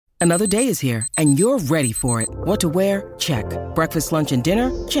Another day is here, and you're ready for it. What to wear? Check. Breakfast, lunch, and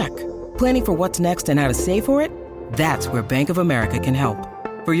dinner? Check. Planning for what's next and how to save for it? That's where Bank of America can help.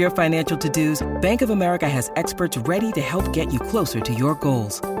 For your financial to-dos, Bank of America has experts ready to help get you closer to your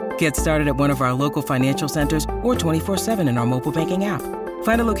goals. Get started at one of our local financial centers or 24/7 in our mobile banking app.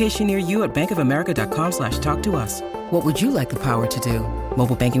 Find a location near you at bankofamerica.com/talktous. What would you like the power to do?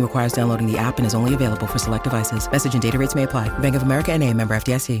 Mobile banking requires downloading the app and is only available for select devices. Message and data rates may apply. Bank of America N.A., member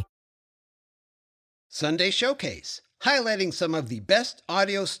FDIC. Sunday Showcase, highlighting some of the best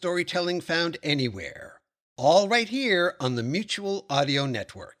audio storytelling found anywhere. All right here on the Mutual Audio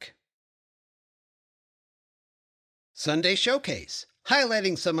Network. Sunday Showcase,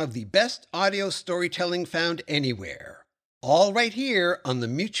 highlighting some of the best audio storytelling found anywhere. All right here on the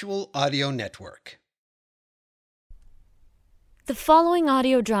Mutual Audio Network. The following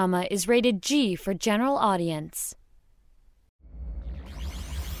audio drama is rated G for general audience.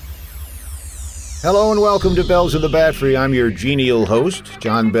 Hello and welcome to Bells of the Batfry. I'm your genial host,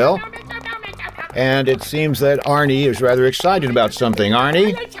 John Bell. And it seems that Arnie is rather excited about something.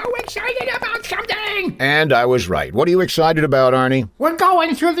 Arnie? I'm so excited about something! And I was right. What are you excited about, Arnie? We're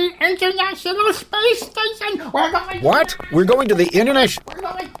going to the International Space Station! What? We're going to the International...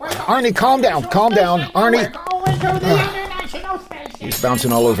 Arnie, calm down, Arnie. We're going to the International Space Station! He's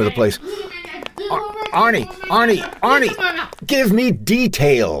bouncing all over the place. Arnie! Give me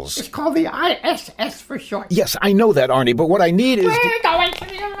details. It's called the ISS for short. Yes, I know that, Arnie, but what I need is... We're going to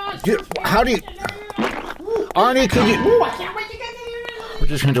the International How do you... Arnie, could you... Ooh, I can't wait to get to the International We're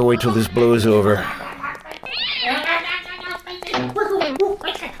just going to wait till this blows over.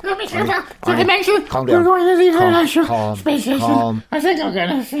 Dimension. Calm down. We're going to the International Space Station. Calm. I think I'm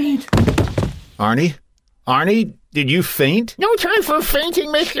gonna faint. Arnie, did you faint? No time for fainting,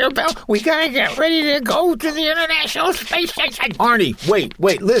 Mr. Bell. We gotta get ready to go to the International Space Station. Arnie,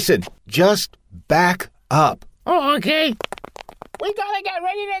 wait, listen. Just back up. Oh, okay. We gotta get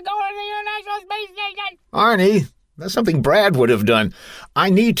ready to go to the International Space Station. Arnie, that's something Brad would have done. I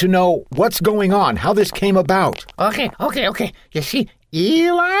need to know what's going on, how this came about. Okay. You see,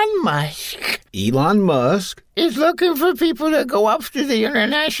 Elon Musk is looking for people to go up to the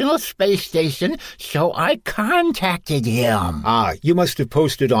International Space Station, so I contacted him. You must have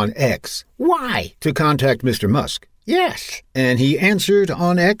posted on X. Why? To contact Mr. Musk. Yes. And he answered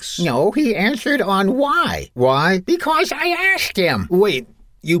on X? No, he answered on Y. Why? Because I asked him. Wait,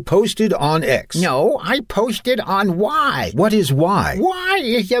 you posted on X? No, I posted on Y. What is Y? Y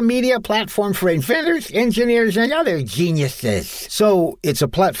is the media platform for inventors, engineers, and other geniuses. So it's a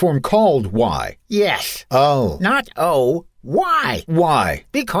platform called Y? Yes. Oh. Not O. Why? Why?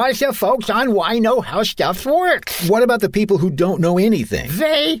 Because the folks on Why know how stuff works. What about the people who don't know anything?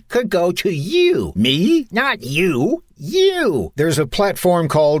 They could go to you. Me? Not you. You. There's a platform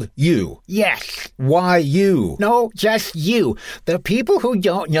called You. Yes. Why you? No, just you. The people who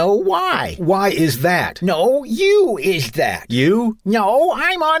don't know why. Why is that? No, you is that. You? No,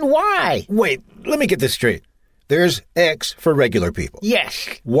 I'm on Why. Wait, let me get this straight. There's X for regular people. Yes.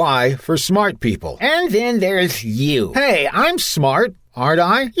 Y for smart people. And then there's you. Hey, I'm smart, aren't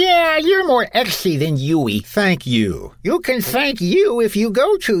I? Yeah, you're more X-y than you-y. Thank you. You can thank you if you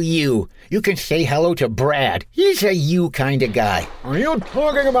go to you. You can say hello to Brad. He's a you kind of guy. Are you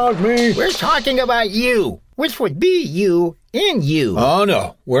talking about me? We're talking about you, which would be you in you. Oh,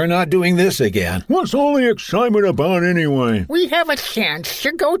 no. We're not doing this again. What's all the excitement about anyway? We have a chance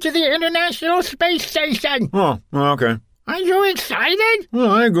to go to the International Space Station. Oh, okay. Are you excited?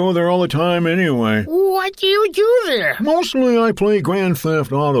 Well, I go there all the time anyway. What do you do there? Mostly I play Grand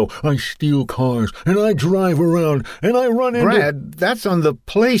Theft Auto. I steal cars, and I drive around, and I run into... Brad, that's on the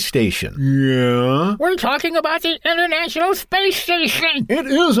PlayStation. Yeah? We're talking about the International Space Station. It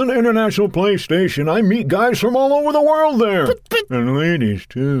is an international PlayStation. I meet guys from all over the world there. And ladies,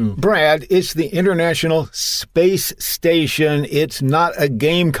 too. Brad, it's the International Space Station. It's not a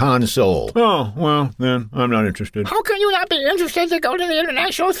game console. Oh, well, then I'm not interested. How can you not be interested to go to the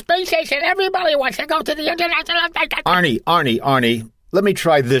International Space Station? Everybody wants to go to the International Space Station. Arnie, let me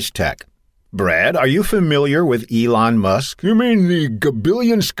try this tech. Brad, are you familiar with Elon Musk? You mean the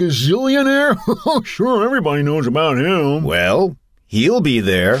skazillionaire? Oh, sure, everybody knows about him. Well, he'll be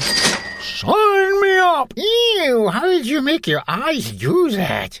there. Sign me up! Ew, how did you make your eyes do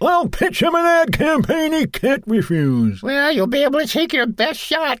that? I'll pitch him an ad campaign he can't refuse. Well, you'll be able to take your best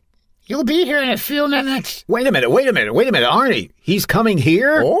shot. You'll be here in a few minutes. Wait a minute, Arnie. He's coming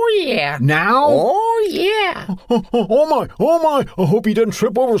here? Oh, yeah. Now? Oh, yeah. Oh, my. I hope he doesn't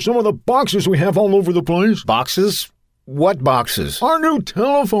trip over some of the boxes we have all over the place. Boxes? What boxes? Our new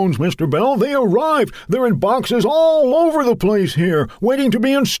telephones, Mr. Bell. They arrived. They're in boxes all over the place here, waiting to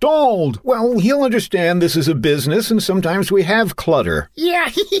be installed. Well, you'll understand this is a business, and sometimes we have clutter. Yeah,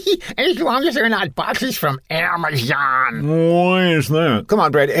 as long as they're not boxes from Amazon. Why is that? Come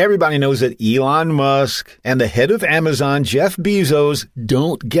on, Brad. Everybody knows that Elon Musk and the head of Amazon, Jeff Bezos,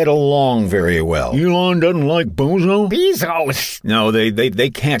 don't get along very well. Elon doesn't like Bozo? Bezos. No, they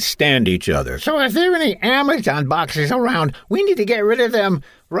can't stand each other. So if there are any Amazon boxes around, we need to get rid of them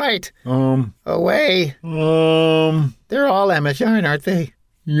right away. They're all Amazon, aren't they?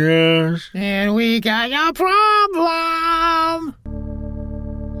 Yes. And we got a problem.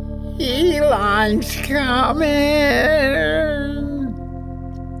 Elon's coming.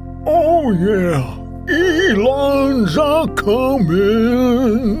 Oh, yeah. Elon's a-coming.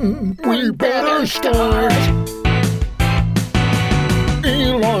 We better start.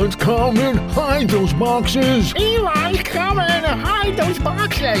 Elon's coming. Hide those boxes. Elon's coming. Hide those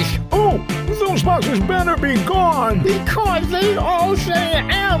boxes. Oh, those boxes better be gone. Because they all say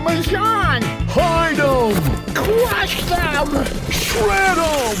Amazon. Hide them. Crush them. Shred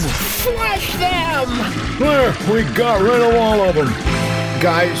them. Flush them. There, we got rid of all of them.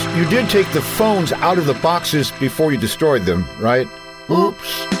 Guys, you did take the phones out of the boxes before you destroyed them, right?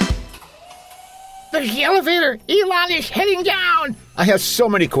 Oops. There's the elevator. Elon is heading down. I have so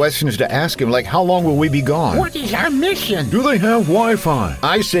many questions to ask him, like how long will we be gone? What is our mission? Do they have Wi-Fi?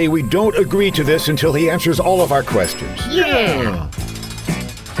 I say we don't agree to this until he answers all of our questions. Yeah.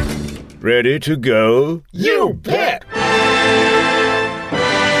 Ready to go? You bet.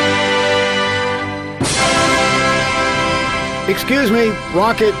 Excuse me,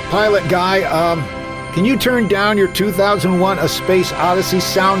 rocket pilot guy, can you turn down your 2001 A Space Odyssey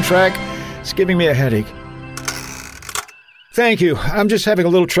soundtrack? It's giving me a headache. Thank you. I'm just having a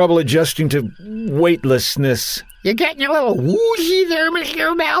little trouble adjusting to weightlessness. You're getting a little woozy there,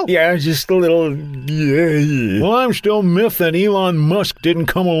 Mr. Bell? Yeah, just a little... Yeah. Well, I'm still miffed that Elon Musk didn't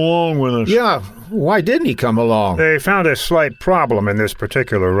come along with us. Yeah, why didn't he come along? They found a slight problem in this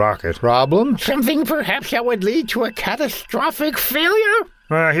particular rocket. Problem? Something perhaps that would lead to a catastrophic failure?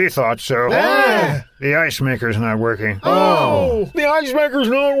 He thought so. Ah. The ice maker's not working. Oh, the ice maker's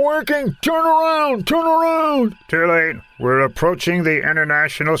not working. Turn around, turn around. Too late. We're approaching the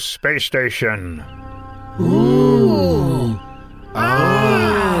International Space Station. Ooh.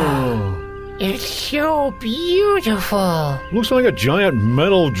 Oh. It's so beautiful. Looks like a giant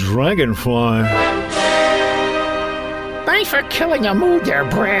metal dragonfly. Thanks for killing the mood there,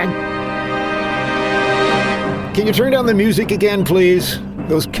 Brad. Can you turn down the music again, please?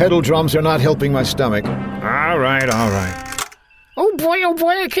 Those kettle drums are not helping my stomach. All right. Oh boy,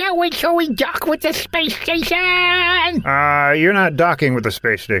 I can't wait till we dock with the space station! You're not docking with the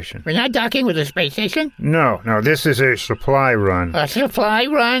space station. We're not docking with the space station? No, this is a supply run. A supply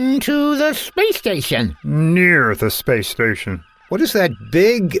run to the space station. Near the space station. What is that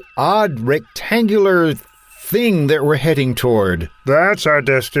big, odd, rectangular thing that we're heading toward? That's our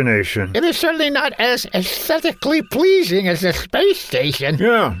destination. It is certainly not as aesthetically pleasing as the space station.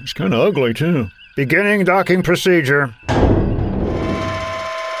 Yeah, it's kind of ugly, too. Beginning docking procedure.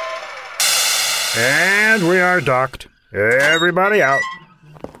 And we are docked. Everybody out.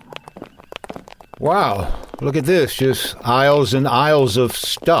 Wow, look at this, just aisles and aisles of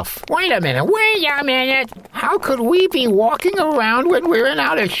stuff. Wait a minute. How could we be walking around when we're in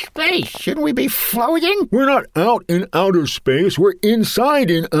outer space? Shouldn't we be floating? We're not out in outer space, we're inside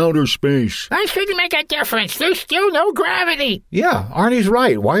in outer space. That shouldn't make a difference. There's still no gravity. Yeah, Arnie's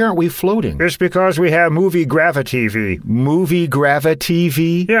right. Why aren't we floating? It's because we have movie gravity. Movie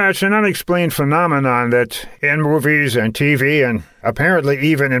gravity? Yeah, it's an unexplained phenomenon that in movies and TV and apparently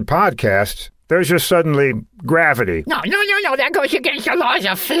even in podcasts, there's just suddenly gravity. No, that goes against the laws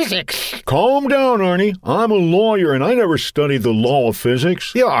of physics. Calm down, Arnie. I'm a lawyer and I never studied the law of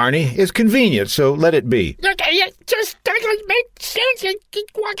physics. Yeah, Arnie, it's convenient, so let it be. Okay, it just doesn't make sense.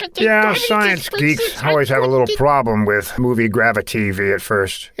 Yeah, science geeks always have a little problem with movie gravity at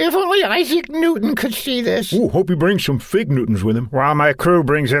first. If only Isaac Newton could see this. Ooh, hope he brings some fig Newtons with him. While my crew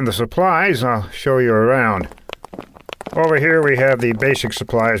brings in the supplies, I'll show you around. Over here we have the basic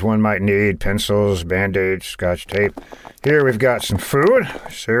supplies one might need, pencils, Band-Aids, Scotch tape. Here we've got some food,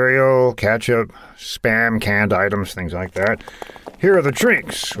 cereal, ketchup, Spam, canned items, things like that. Here are the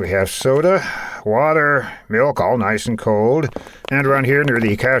drinks. We have soda, water, milk, all nice and cold. And around here near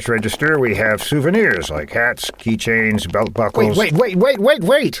the cash register we have souvenirs like hats, keychains, belt buckles.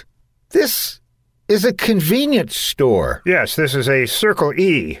 Wait. This is a convenience store. Yes, this is a Circle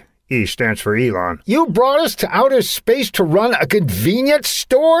E. E stands for Elon. You brought us to outer space to run a convenience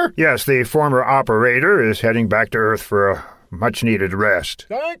store? Yes, the former operator is heading back to Earth for a much-needed rest.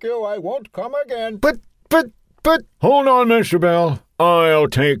 Thank you, I won't come again. But... Hold on, Mr. Bell. I'll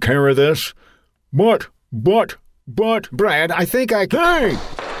take care of this. But... Brad, I think I can... Hey!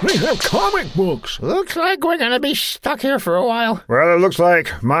 They have comic books! Looks like we're gonna be stuck here for a while. Well, it looks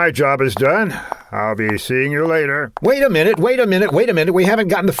like my job is done. I'll be seeing you later. Wait a minute. We haven't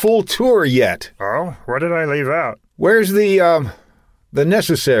gotten the full tour yet. Oh? What did I leave out? Where's the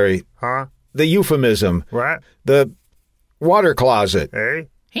necessary? Huh? The euphemism? What? The water closet? Hey?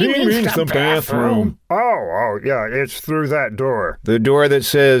 He means the bathroom. Oh, yeah, it's through that door. The door that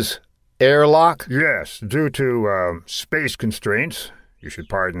says airlock? Yes, due to space constraints, you should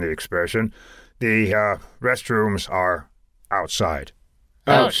pardon the expression, the restrooms are outside.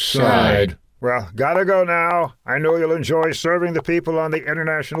 Outside. Well, gotta go now. I know you'll enjoy serving the people on the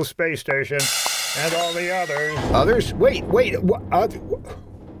International Space Station and all the others. Others? Wait. What?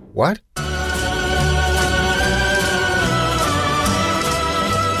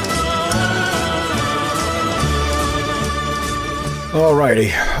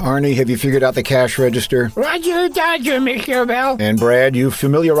 Alrighty. Arnie, have you figured out the cash register? Roger, Dodger, Mr. Bell. And Brad, you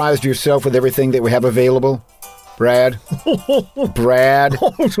familiarized yourself with everything that we have available? Brad? Brad?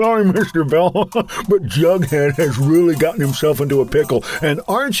 Oh, sorry, Mr. Bell, but Jughead has really gotten himself into a pickle, and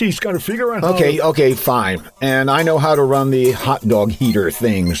Archie's got to figure out how Okay, fine. And I know how to run the hot dog heater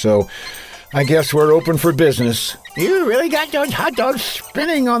thing, so I guess we're open for business. You really got those hot dogs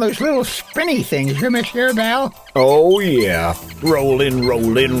spinning on those little spinny things, Mr. Bell. Oh, yeah. Rollin'.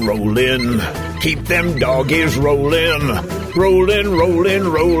 Keep them doggies rollin'. Rollin',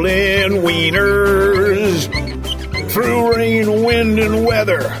 wieners. Through rain, wind, and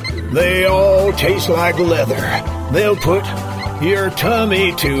weather, they all taste like leather. They'll put your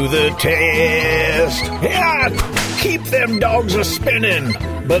tummy to the test. Yeah, keep them dogs a-spinning,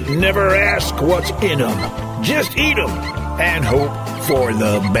 but never ask what's in 'em. Just eat 'em and hope for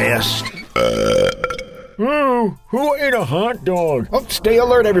the best. Oh, who ate a hot dog? Oh, stay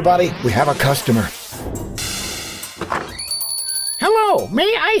alert, everybody. We have a customer. Hello,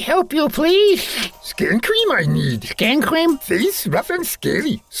 may I help you, please? Skin cream I need. Skin cream? Face rough and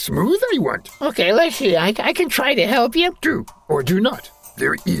scaly. Smooth I want. Okay, let's see. I can try to help you. Do or do not.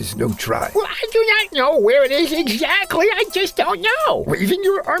 There is no try. Well, I do not know where it is exactly. I just don't know. Waving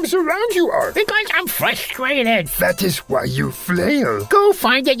your arms around you are. Because I'm frustrated. That is why you flail. Go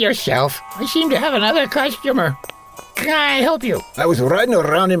find it yourself. I seem to have another customer. Can I help you? I was riding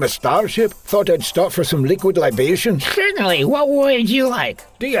around in my starship. Thought I'd stop for some liquid libation. Certainly. What would you like?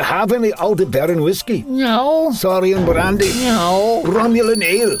 Do you have any Aldebaran whiskey? No. Saurian brandy? No. Romulan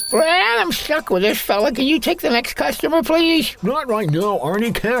ale? Brad, I'm stuck with this fella. Can you take the next customer, please? Not right now.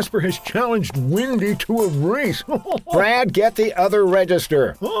 Arnie Casper has challenged Windy to a race. Brad, get the other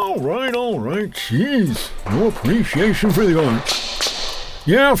register. All right. Jeez. No appreciation for the arts.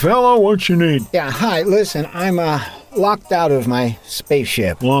 Yeah, fella, what you need? Yeah, hi. Listen, I'm, locked out of my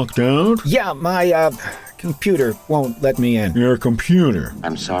spaceship. Locked out? Yeah, my, computer won't let me in. Your computer.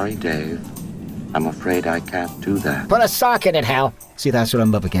 I'm sorry, Dave. I'm afraid I can't do that. Put a sock in it, Hal. See, that's what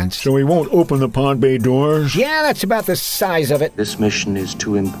I'm up against. So he won't open the pod bay doors? Yeah, that's about the size of it. This mission is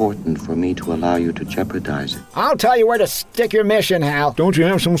too important for me to allow you to jeopardize it. I'll tell you where to stick your mission, Hal. Don't you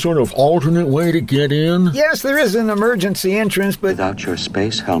have some sort of alternate way to get in? Yes, there is an emergency entrance, but... Without your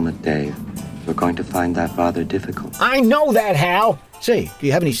space helmet, Dave, we're going to find that rather difficult. I know that, Hal. Say, do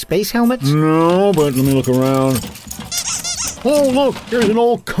you have any space helmets? No, but let me look around. Oh, look, there's an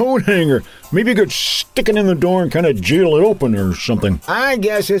old coat hanger. Maybe you could stick it in the door and kind of jiggle it open or something. I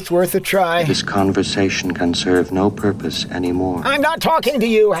guess it's worth a try. This conversation can serve no purpose anymore. I'm not talking to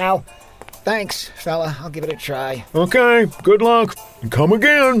you, Hal. Thanks, fella. I'll give it a try. Okay, good luck. And come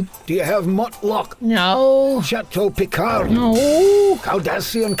again. Do you have Mutlock? No. Chateau Picard? No.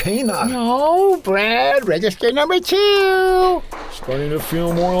 Caudassian Cana? No, Brad. Register number 2. Starting to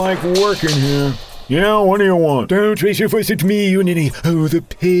feel more like work in here. Yeah, what do you want? Don't raise your voice at me, you ninny. Oh, the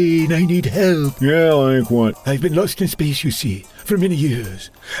pain. I need help. Yeah, like what? I've been lost in space, you see, for many years.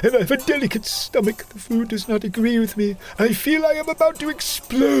 And I have a delicate stomach. The food does not agree with me. I feel I am about to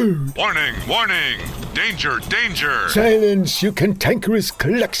explode. Warning! Danger! Silence, you cantankerous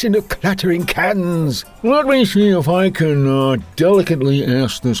collection of clattering cans. Let me see if I can delicately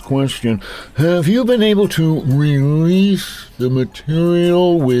ask this question. Have you been able to release the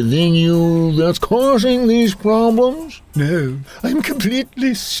material within you that's causing these problems? No, I'm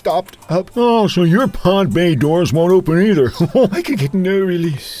completely stopped up. Oh, so your pod bay doors won't open either. I can get no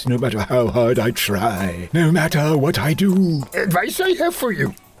release, no matter how hard I try, no matter what I do. Advice I have for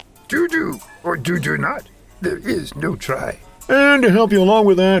you. Do or do not. There is no try. And to help you along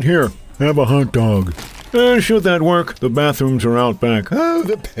with that, here, have a hot dog. And should that work, the bathrooms are out back. Oh,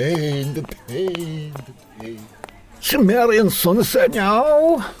 the pain, the pain, the pain. Sumerian sunset.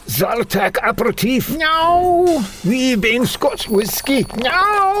 No. Zartak aperitif. No. Weebane Scotch whiskey.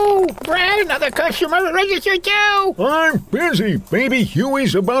 No. Brad, another customer registered too. I'm busy. Baby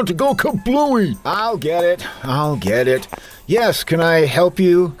Huey's about to go kablooey. I'll get it. Yes, can I help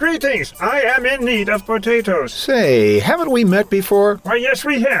you? Greetings. I am in need of potatoes. Say, haven't we met before? Why, yes,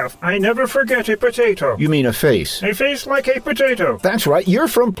 we have. I never forget a potato. You mean a face? A face like a potato. That's right, you're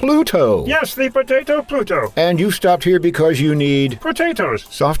from Pluto. Yes, the potato Pluto. And you stopped here because you need... Potatoes.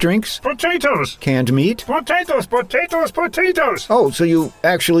 Soft drinks? Potatoes. Canned meat? Potatoes. Oh, so you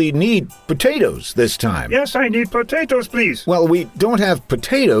actually need potatoes this time? Yes, I need potatoes, please. Well, we don't have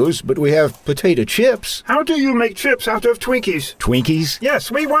potatoes, but we have potato chips. How do you make chips out of Twinkies? Twinkies? Yes,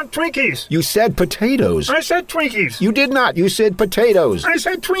 we want Twinkies. You said potatoes. I said Twinkies. You did not. You said potatoes. I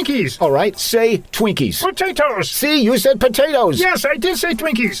said Twinkies. All right, say Twinkies. Potatoes. See, you said potatoes. Yes, I did say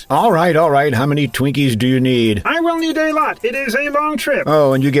Twinkies. All right. How many Twinkies do you need? I will need a lot. It is a long trip.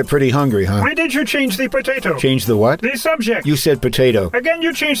 Oh, and you get pretty hungry, huh? Why did you change the potato? Change the what? The subject. You said potato. Again,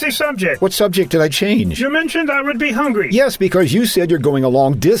 you changed the subject. What subject did I change? You mentioned I would be hungry. Yes, because you said you're going a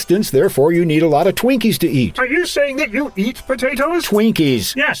long distance, therefore you need a lot of Twinkies to eat. Are you saying that you eat potatoes?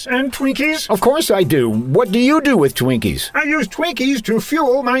 Twinkies. Yes, and Twinkies? Of course I do. What do you do with Twinkies? I use Twinkies to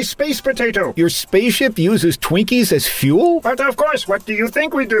fuel my space potato. Your spaceship uses Twinkies as fuel? But of course, what do you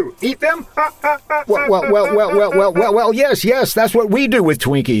think we do? Eat them? Well, yes, that's what we do with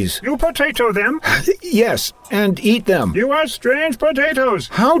Twinkies. You potato them? Yes, and eat them. You are strange potatoes.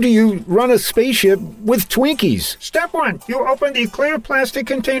 How do you run a spaceship with Twinkies? Step 1, you open the clear plastic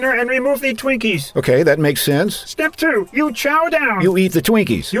container and remove the Twinkies. Okay, that makes sense. Step 2, you chow down. You eat the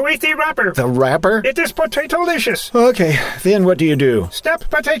Twinkies. You eat the wrapper. The wrapper? It is potato-licious. Okay, then what do you do? Step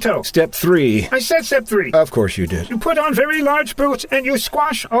potato. Step 3. I said step 3. Of course you did. You put on very large boots and you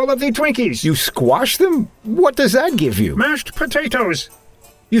squash all of the Twinkies. You squash them? What does that give you? Mashed potatoes.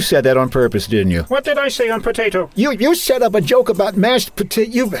 You said that on purpose, didn't you? What did I say on potato? You set up a joke about mashed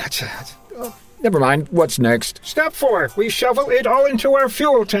potato. Never mind. What's next? Step 4. We shovel it all into our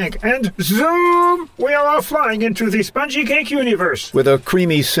fuel tank and zoom! We are all flying into the spongy cake universe. With a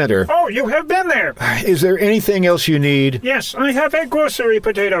creamy center. Oh, you have been there. Is there anything else you need? Yes, I have a grocery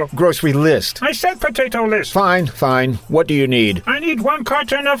potato. Grocery list. I said potato list. Fine. What do you need? I need 1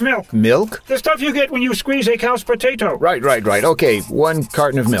 carton of milk. Milk? The stuff you get when you squeeze a cow's potato. Right. Okay, 1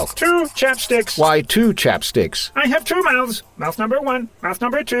 carton of milk. 2 chapsticks. Why 2 chapsticks? I have 2 mouths. Mouth number 1, mouth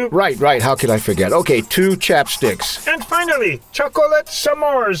number 2. Right. How could I forget? Okay, 2 chapsticks. And finally, chocolate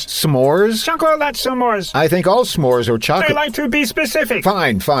s'mores. S'mores? Chocolate s'mores. I think all s'mores are chocolate. I like to be specific.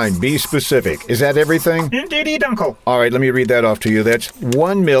 Fine. Be specific. Is that everything? Indeedy dunkle. All right, let me read that off to you. That's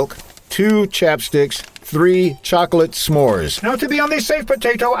 1 milk, 2 chapsticks, 3 chocolate s'mores. Now to be on the safe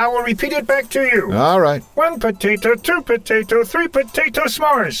potato, I will repeat it back to you. All right. 1 potato, 2 potato, 3 potato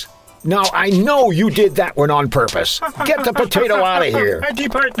s'mores. Now, I know you did that one on purpose. Get the potato out of here. I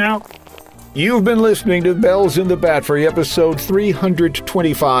depart now. You've been listening to Bells in the Batfry, episode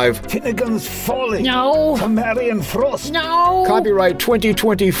 325. Finnegan's Folly. No. Sumerian Frost. No. Copyright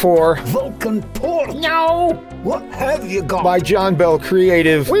 2024. Vulcan Port. No. What have you got? By John Bell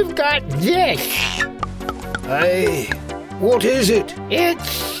Creative. We've got this. Hey, what is it?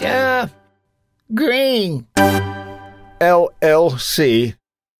 It's, green. LLC.